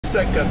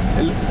22nd.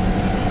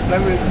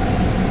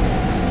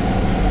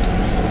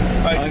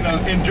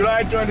 In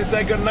July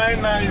 22nd,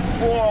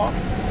 1994,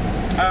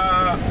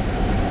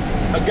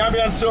 a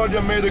Gambian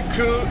soldier made a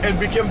coup and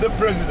became the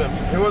president.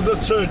 He was a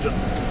surgeon,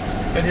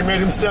 and he made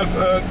himself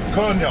a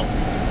colonel.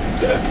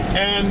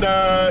 And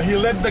he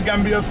led the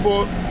Gambia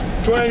for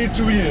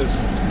 22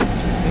 years.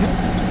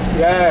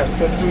 Yeah,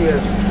 22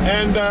 years.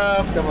 And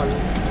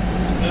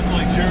that's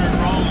like Jared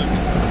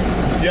Rollins.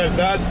 Yes,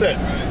 that's it.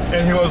 Right.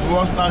 And he was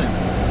worse than him.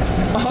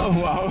 Oh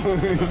wow.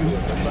 He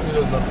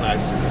was not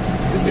nice.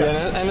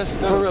 Yeah, and it's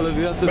for real.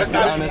 We have to be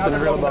honest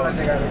and real about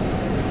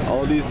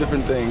all these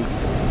different things.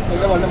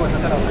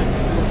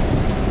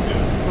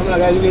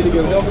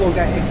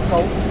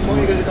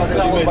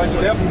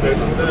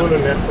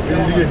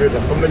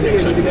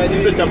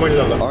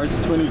 Ours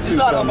 22.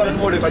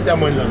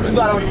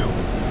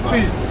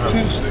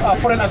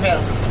 Foreign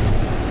Affairs.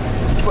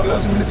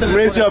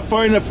 Ministry of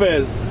Foreign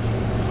Affairs.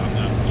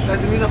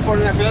 That's the Ministry of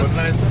Foreign Affairs.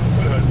 And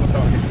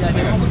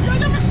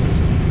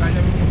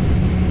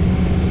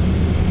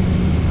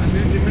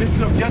this is the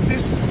Ministry of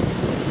Justice.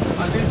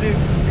 And this is the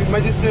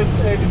Magistrate,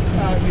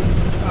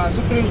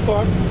 Supreme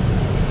Court.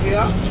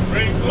 Yeah.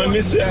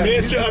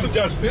 Ministry of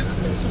Justice.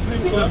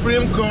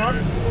 Supreme Court.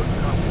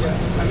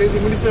 Yeah. And this is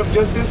the Ministry of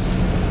Justice.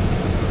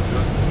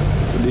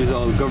 So these are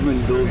all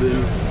government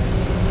buildings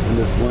in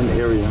this one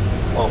area.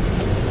 Oh,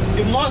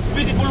 the most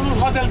beautiful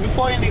hotel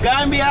before in the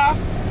Gambia,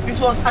 this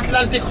was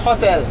Atlantic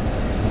Hotel.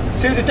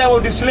 Since the time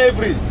of the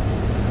slavery,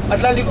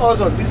 Atlantic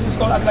Ocean. This is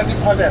called Atlantic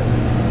Hotel.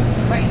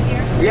 Right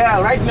here?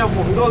 Yeah, right now.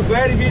 It was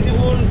very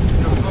beautiful,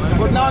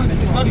 but now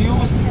it's not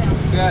used.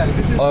 Yeah,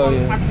 this is called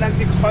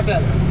Atlantic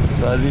Hotel.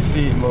 So as you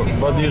see,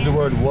 but use the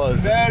word was.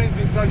 Very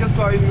big. Now just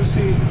go and you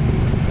see.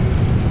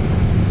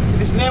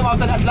 It is named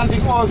after the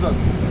Atlantic Ocean.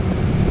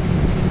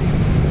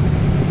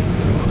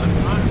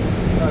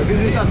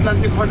 This is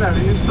Atlantic Hotel.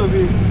 It used to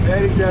be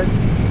very good.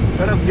 A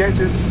lot of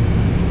gases.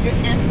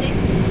 Just empty?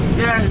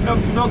 Yeah,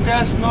 no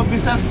gas, no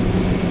business.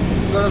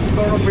 A lot of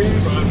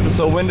coronavirus.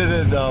 So when did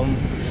it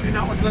See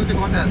now Atlantic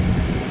Hotel.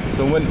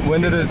 So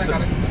when did it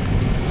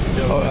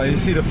oh, you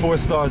see the 4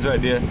 stars right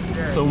there.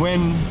 Yeah. So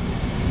when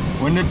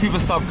did people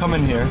stop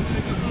coming here?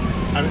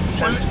 And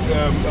since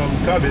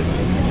COVID.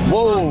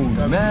 Whoa,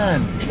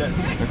 man.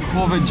 Yes. The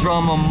COVID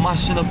drama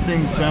mashing up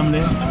things,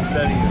 family. I'm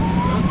telling you.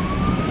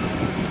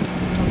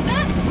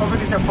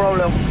 COVID is a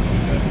problem.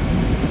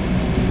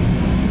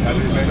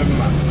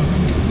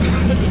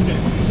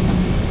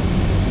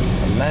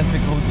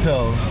 Atlantic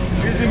Hotel.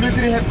 This is the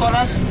military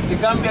headquarters, the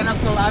Gambia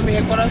National Army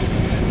headquarters.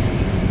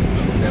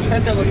 The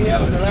Pentagon here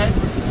on the right.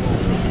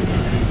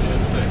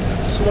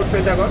 Small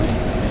Pentagon.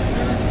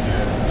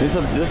 This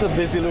is a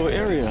busy little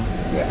area.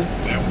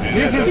 Yeah.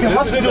 This is the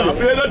hospital.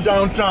 We're the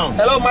downtown.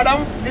 Hello,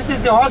 madam. This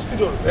is the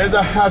hospital. There's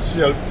the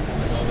hospital.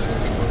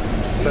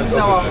 This is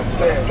our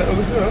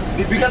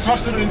the biggest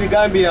hospital in the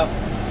Gambia.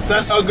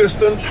 St.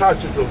 Augustine's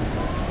Hospital.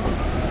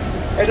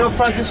 Edward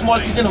Francis Small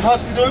Teaching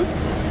Hospital.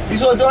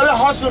 This was the only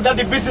hospital that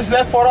the British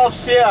left for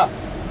us here.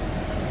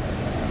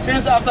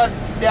 Since after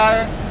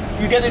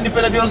we get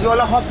independent, it was the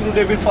only hospital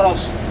they built for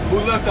us. Who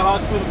left the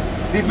hospital?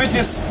 The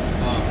British.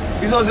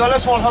 This was the only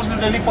small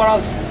hospital they built for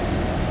us.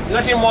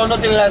 Nothing more,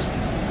 nothing less.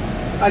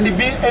 And the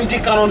big empty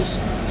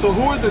cannons. So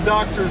who are the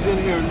doctors in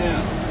here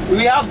now?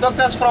 We have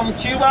doctors from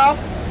Cuba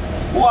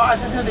who are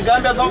assisting the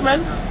Gambia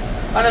government,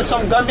 and then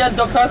some Gambian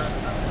doctors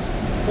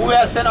who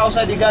were sent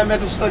outside the Gambia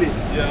to study.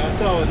 Yeah, I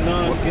saw a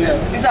nun.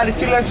 These are the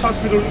children's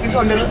hospital. This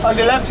on the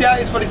left here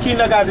is for the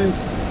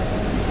kindergartens.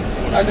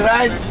 On the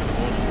right,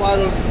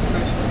 models.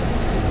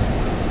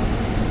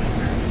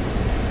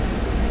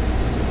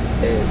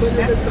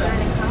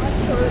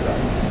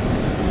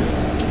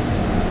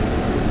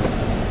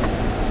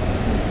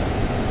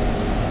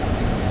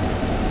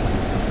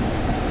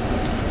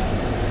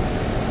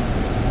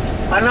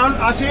 And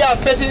now, as we are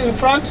facing in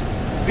front,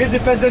 this is the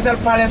presidential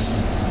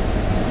palace.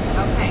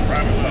 Okay.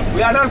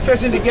 We are now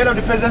facing the gate of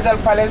the presidential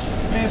palace,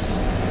 please.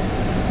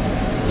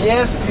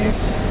 Yes,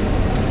 please.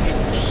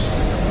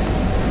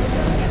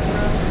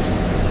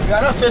 We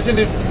are now facing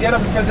the gate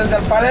of the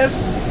presidential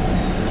palace.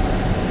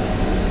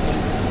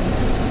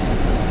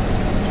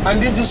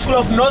 And this is the School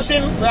of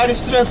Nursing, where the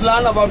students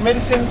learn about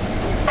medicines. We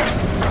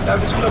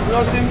have the School of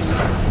Nursing.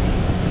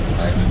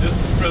 This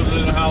is the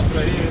president's house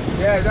right here.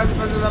 Yeah, that's the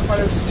presidential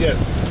palace.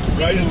 Yes,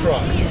 right in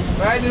front.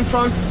 Right in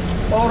front,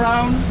 all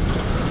around.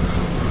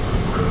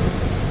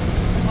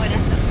 Boy,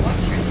 that's a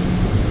fortress.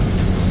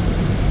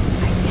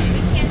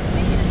 We can't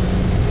see it.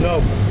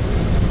 No.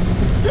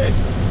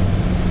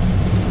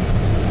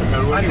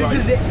 And this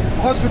is the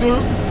hospital.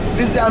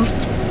 This is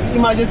the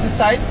emergency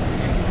side.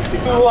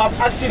 People who have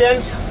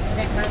accidents.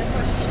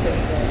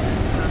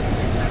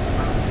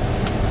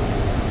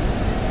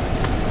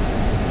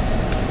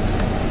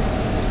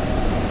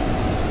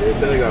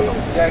 Senegal.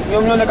 Yeah,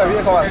 ñoom ñoo nekk fii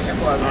ECOWAS.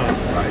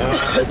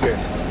 Okay.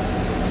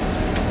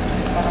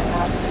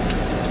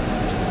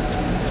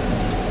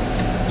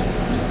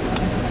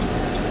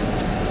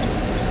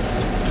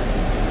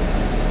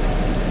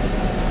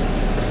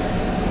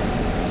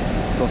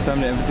 So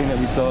family, everything that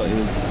we saw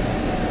is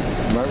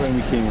right when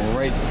we came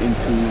right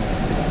into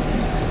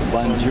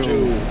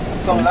Banjul.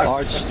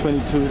 Arch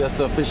 22, that's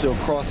the official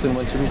crossing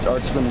once you reach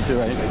Arch 22,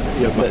 right?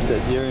 Yeah, but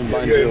you're in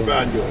Banjul. you're in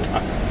Banjul.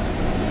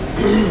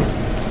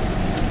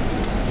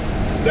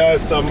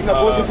 There's some.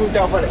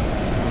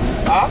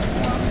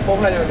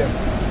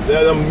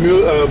 There's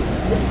a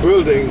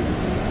building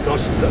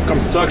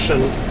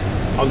construction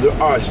on the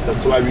arch.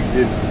 That's why we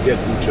did get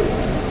into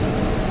it.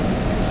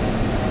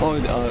 Oh,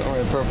 all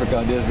right, perfect.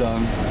 There's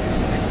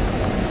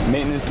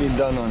maintenance being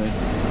done on it.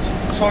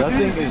 So that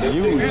thing is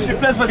huge. This is the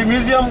place for the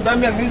museum,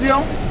 Gambian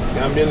Museum.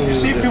 Gambian You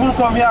see, Museum. people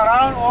come here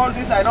around. All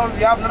this, I know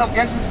we have a lot of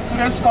guests,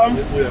 students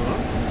comes. Yeah,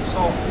 huh?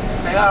 So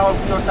they are all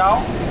your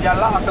town.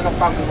 Yalla after the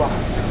park, we go.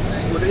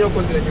 But they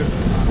continue.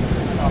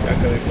 Yeah,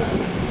 correct.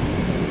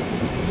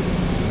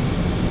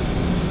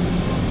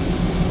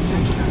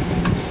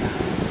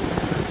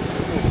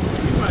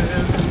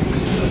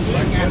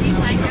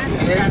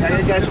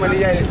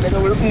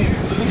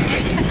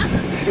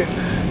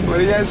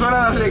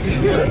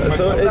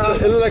 So it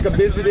looks like a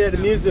busy day at the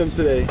museum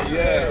today.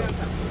 Yeah.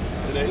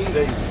 Today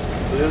is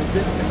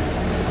Thursday.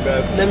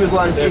 Let me go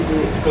and see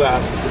the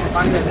class.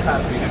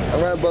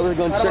 Alright, brothers,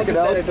 gonna check it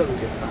out.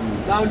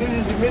 Now this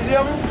is the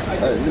museum.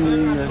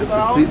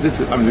 This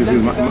is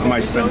my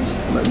expense.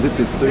 This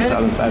is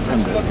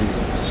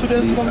 3,500.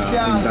 Students come here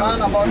and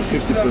learn about the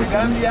history of the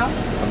Gambia.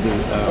 Of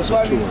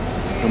the tour.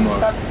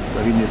 Start So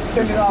he needs to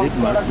sending out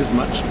this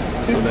much.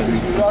 So that we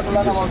got to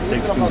learn about the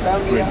take history some of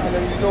Gambia and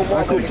then you know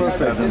more about the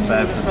perfect.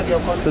 Gambia.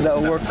 So that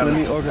works. Let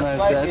me organize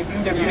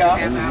that.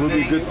 And we'll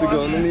be good to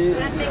go. Let me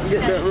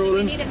get that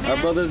rolling. Our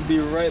brothers be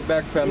right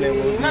back, family. And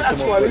we'll do some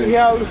more footage.